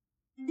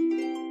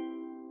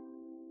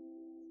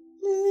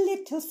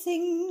Little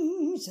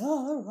things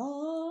are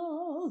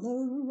all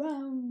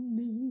around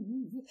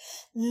me.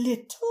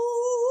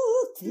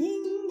 Little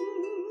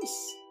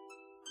things.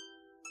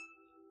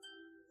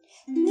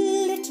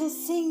 Little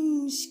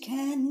things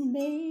can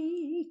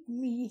make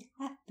me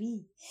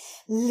happy.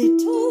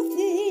 Little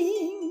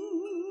things.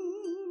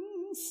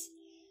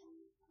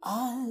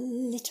 A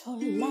little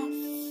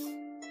laugh,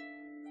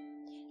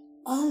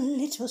 a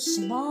little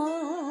smile,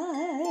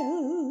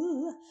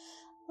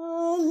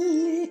 a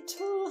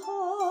little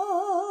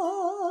hug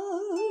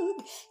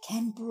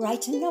can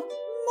brighten up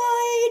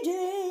my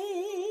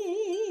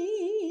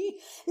day.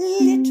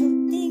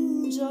 Little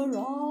things are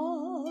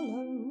all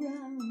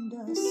around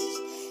us.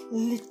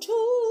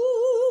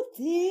 Little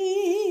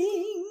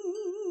things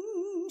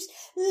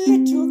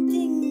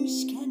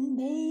can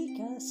make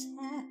us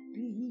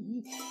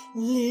happy.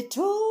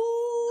 Little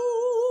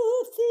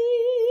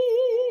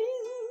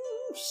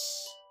things.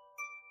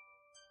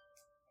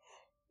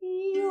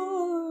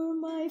 You're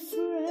my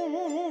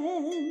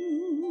friend,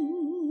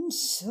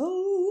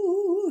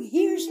 so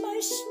here's my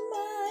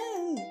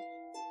smile.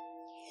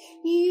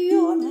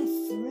 You're my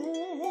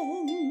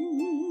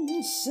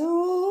friend,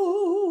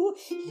 so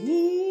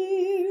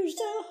here's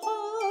a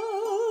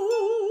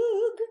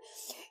hug.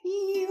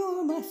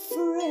 You're my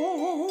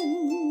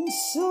friend,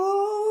 so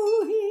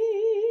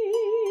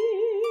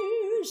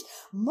here's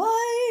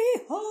my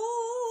heart.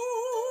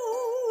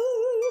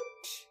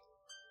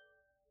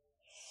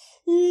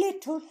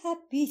 Little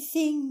happy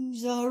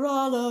things are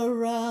all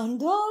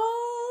around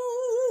us.